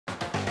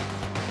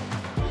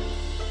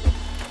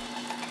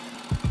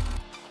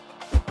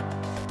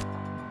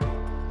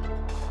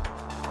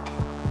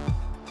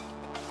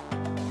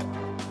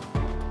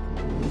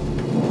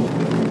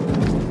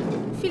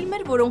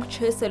որոնք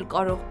չես էլ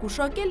կարող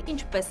գուշակել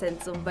ինչպես են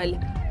ծնվել,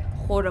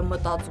 խորը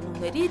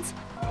մտածումներից,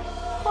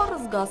 խառը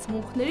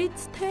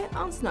զգացմունքներից, թե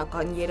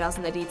անձնական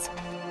երազներից։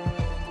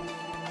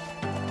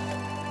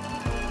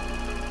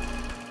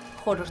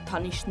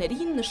 Խորհրդանիշների,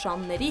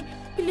 նշանների,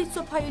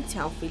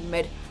 փիլիսոփայության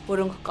ֆիլմեր,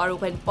 որոնք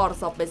կարող են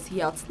պարզապես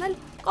հիացնել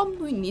կամ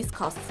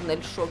նույնիսկ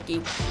հասցնել շոկի։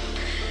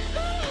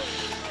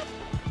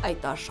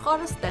 Այդ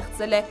աշխարհը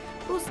ստեղծել է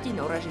ռուս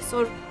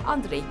կինոռեժիսոր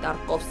Անդրեյ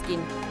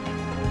Տարկովսկին։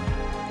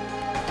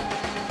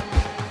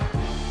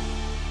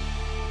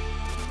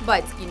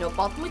 Բայց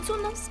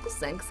կինոպատմությունը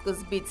սկսենք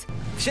սկզբից։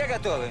 Все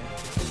готовы?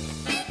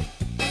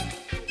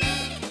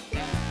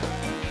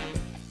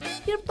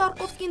 Երբ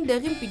Տարկովսկին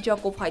դեղին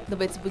պիջակով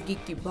հայտնվեց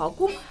Վգիկի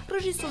բակում,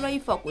 ռեժիսորայի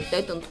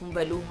ֆակուլտետ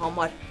ընդունվելու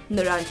համար,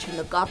 նրան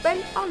չնկատել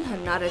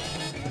անհնար էր։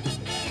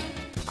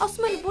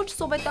 Ասում են ոչ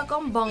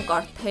սովետական բան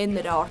կար թե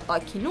նրա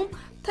արտաքինում,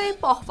 թե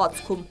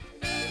պահվածքում։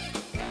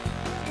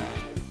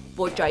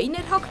 Ոճային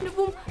էր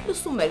հագնվում,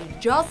 լսում էր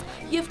ջազ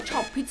և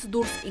չափից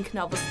դուրս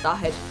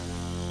ինքնավստահ էր։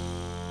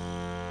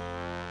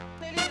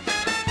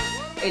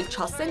 Էլ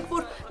չասենք,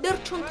 որ դեռ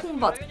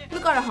չընդունված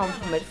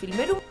նկարահանվում էր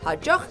ֆիլմերում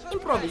հաճախ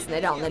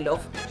իմպրովիզներ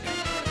անելով։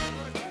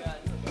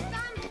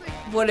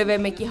 Որևէ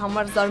մեկի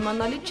համար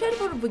զարմանալի չէր,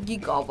 որ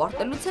Վգիկը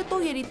ավարտելուց հետո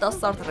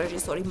երիտասարդ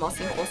ռեժիսորի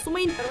մասին խոսում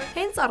էին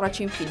հենց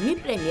առաջին ֆիլմի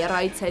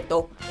պրեմիերայից հետո։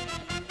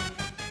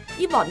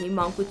 Իվանի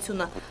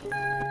մանկությունը։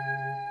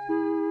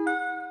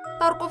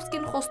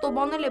 Տարկովսկին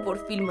խոստովանել է, որ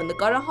ֆիլմը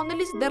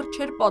նկարահանելիս դեռ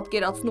չէր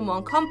պատկերացնում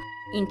անգամ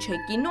ինչ է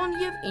կինոն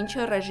և ինչ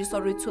է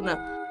ռեժիսորությունը։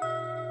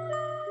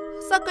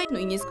 Սակայն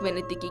նույնիսկ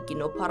Վենետիկի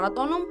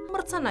կինոփառատոնում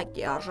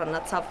մրցանակի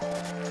արժանացավ։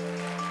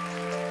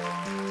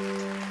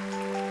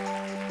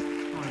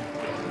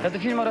 Это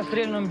фильм о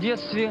расстрелянном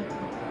детстве,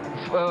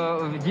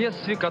 в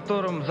детстве, в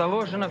котором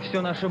заложено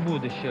все наше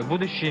будущее,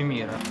 будущее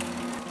мира.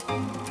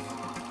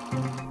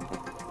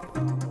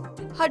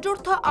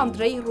 Հաջորդը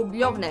Անդրեյ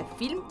Ռուբլյովն է,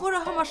 ֆիլմ, որը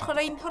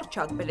համաշխարհային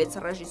հռչակ բերեց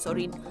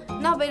ռեժիսորին։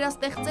 Նա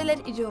վերաստեղծել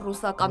էր իր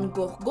ռուսական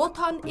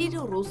Գողգոթան, իր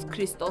ռուս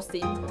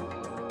Քրիստոսին։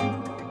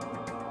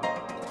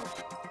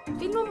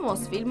 Ֆիլմը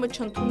Մոսֆիլմը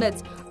չընդունեց,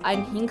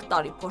 այն 5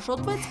 տարի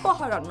փոշոտվեց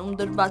պահարանում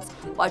դրված,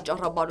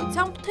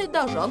 պատճառաբանությամբ, թե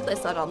դաժան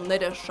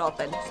տեսարանները շատ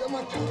են։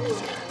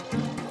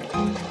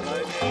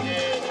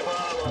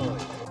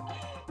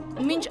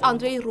 Մինչ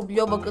Անդրեյ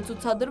Ռուբլյովը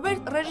կցուցադրվեր,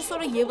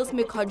 ռեժիսորը ևս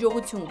մեկ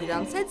հաջողություն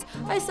գրանցեց,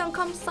 այս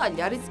անգամ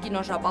Սալյարից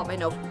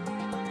կինոժապավենով։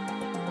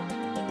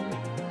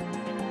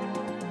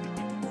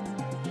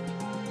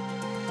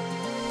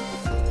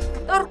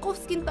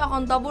 Տարկովսկին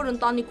տաղանդավոր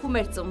ընտանիքում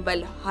էր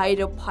ծնվել,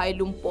 հայրը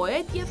փայլուն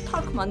պոետ և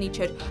թարգմանիչ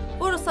էր,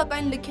 որը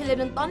սակայն լքել էր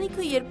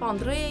ընտանիքը, երբ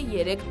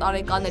Անդրեյը 3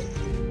 տարեկան էր։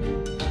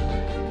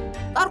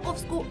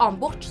 Տարկովսկու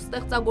ամբողջ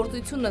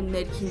ստեղծագործությունը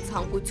ներքին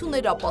ցանկություն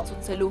էր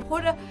ապացուցելու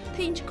հորը,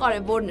 թե ինչ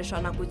կարևոր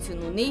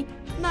նշանակություն ունի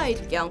նա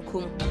իր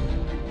կյանքում։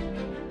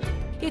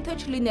 Եթե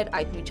չլիներ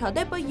այդ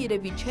միջադեպը,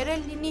 երևի չէր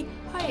էլ լինի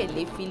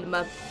հայելի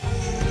ֆիլմը։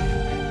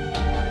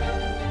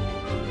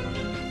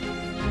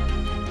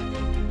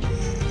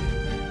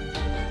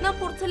 Նա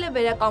փորձել է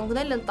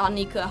վերականգնել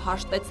ընտանիքը,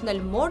 հաշտեցնել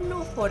մորն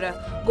ու հորը,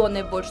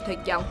 գոնե ոչ թե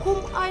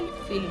կյանքում, այլ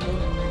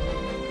ֆիլմում։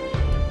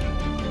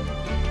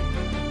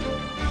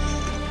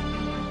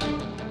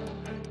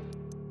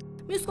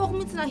 Մյուս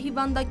կողմից նա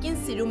հիվանդակին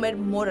սիրում էր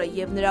մորը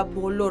և նրա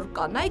բոլոր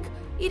կանայք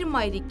իր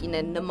մայրիկին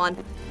են նման։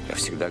 Я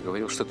всегда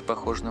говорил, что ты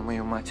похож на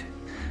мою мать.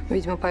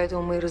 Видимо,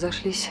 поэтому мы и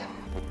разошлись.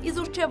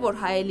 Իզուր չէ, որ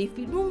հայելի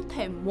ֆիլմում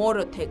թե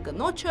մորը, թե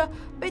կնոջը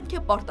պետք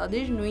է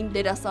պարտադիր նույն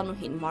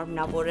դերասանուհին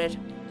մարմնավորեր։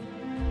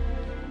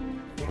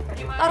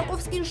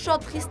 Տարկովսկին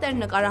շատ խիստ էր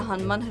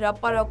նկարահանման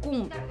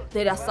հրապարակում,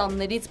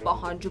 դերասաններից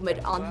պահանջում էր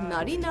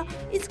անհնարինը,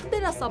 իսկ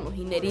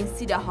դերասանուհիներին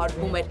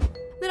սիրահարվում էր։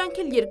 Նրանք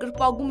էլ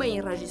երկրպագում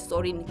էին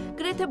ռեժիսորին,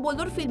 գրեթե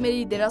բոլոր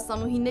ֆիլմերի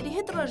դերասանուհիների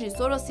հետ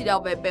ռեժիսորը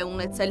սիրավեպ է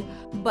ունեցել,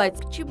 բայց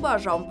չի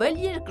բաժանվել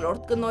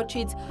երկրորդ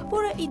կնոջից,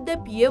 որը ի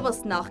դեպ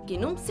ևս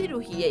նախկինում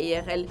սիրուհի է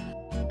եղել։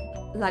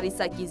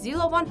 Լարիսա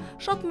Կիզիլովան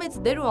շատ մեծ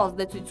դեր ու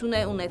ազդեցություն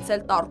է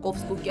ունեցել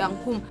Տարկովսկու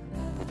կյանքում։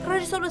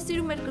 Ռեժիսորը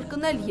սիրում էր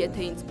կրկնել,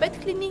 եթե ինձ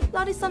պետք լինի,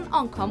 Լարիսան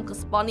անգամ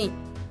կսպանի։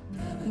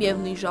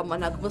 Միևնույն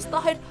ժամանակ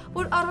վստահ էր,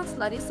 որ առանց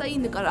Լարիսայի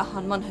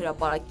նկարահանման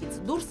հրապարակից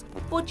դուրս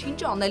ոչինչ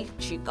անել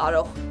չի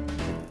կարող։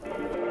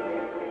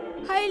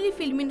 Հայելի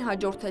ֆիլմին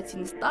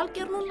հաջորդեցին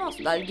Ստալկերն ու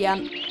Նոստալգիան։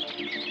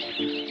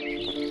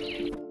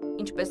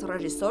 Ինչպես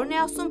ռեժիսորն է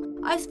ասում,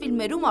 այս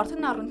ֆիլմերում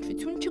արդեն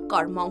առնչություն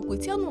չկար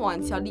մանկության ու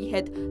անցյալի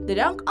հետ,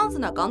 դրանք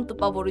անձնական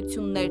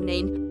տպավորություններն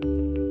էին։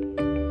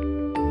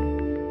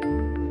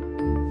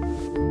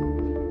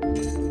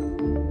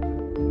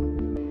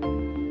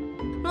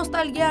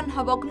 Նոստալգիան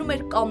հավակնում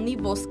էր Կաննի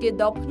ոսկե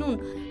դափնուն,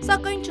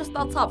 սակայն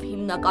չստացավ,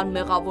 հիմնական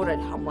մեղավոր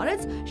էլ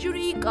համարեց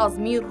ժյուրիի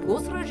կազմի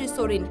ռուս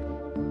ռեժիսորին։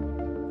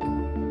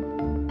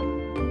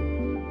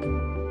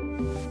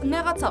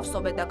 Նեղացավ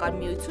Սովետական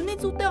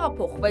միությունից ու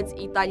տեղափոխվեց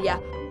Իտալիա,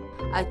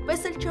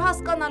 այդպես էլ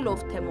չհասկանալով,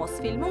 թե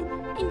Մոսֆիլմում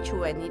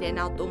ինչու են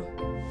իրեն ատում։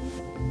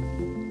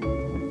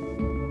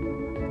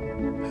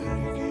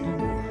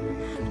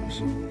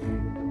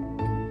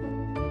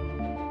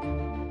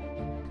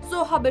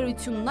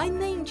 Զոհաբերությունն այն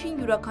է, ինչին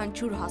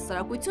յուրաքանչյուր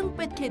հասարակություն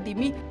պետք է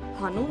դիմի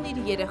հանուն իր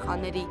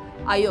երեխաների։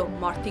 Այո,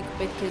 մարդիկ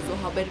պետք է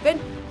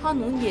զոհաբերվեն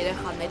հանուն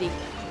երեխաների։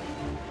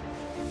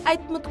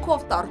 Այդ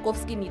մտքով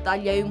Տարկովսկին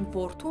Իտալիայում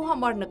որդու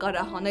համար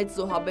նկարահանեց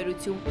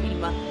զոհաբերություն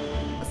ֆիլմը։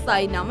 Սա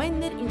այն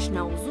ամենն էր, ինչ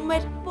նա ուզում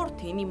էր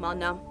որդին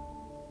իմանա։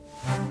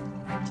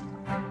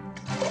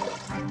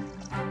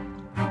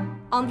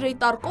 Անդրեյ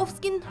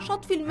Տարկովսկին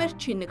շատ ֆիլմեր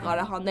չի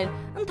նկարահանել,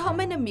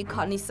 ընդամենը մի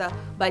քանիսը,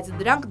 բայց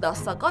դրանք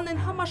դասական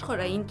են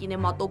համաշխարհային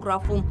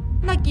կինեմատոգրաֆում։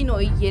 Նա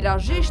կինոյի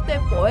երաժիշտ է,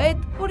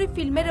 պոետ, որի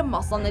ֆիլմերը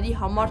մասաների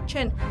համար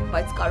չեն,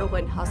 բայց կարող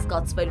են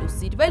հասկացվել ու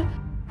սիրվել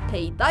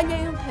թե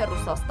Իտալիայում, թե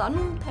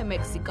Ռուսաստանում, թե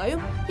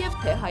Մեքսիկայում և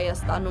թե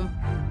Հայաստանում։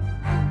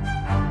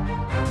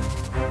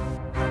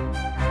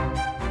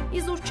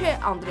 Իզուր չէ,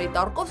 Անդրեյ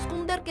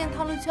Տարկովսկուն դեռ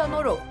կենդանության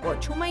օրոք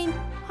կոչում էին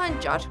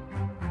հանճար։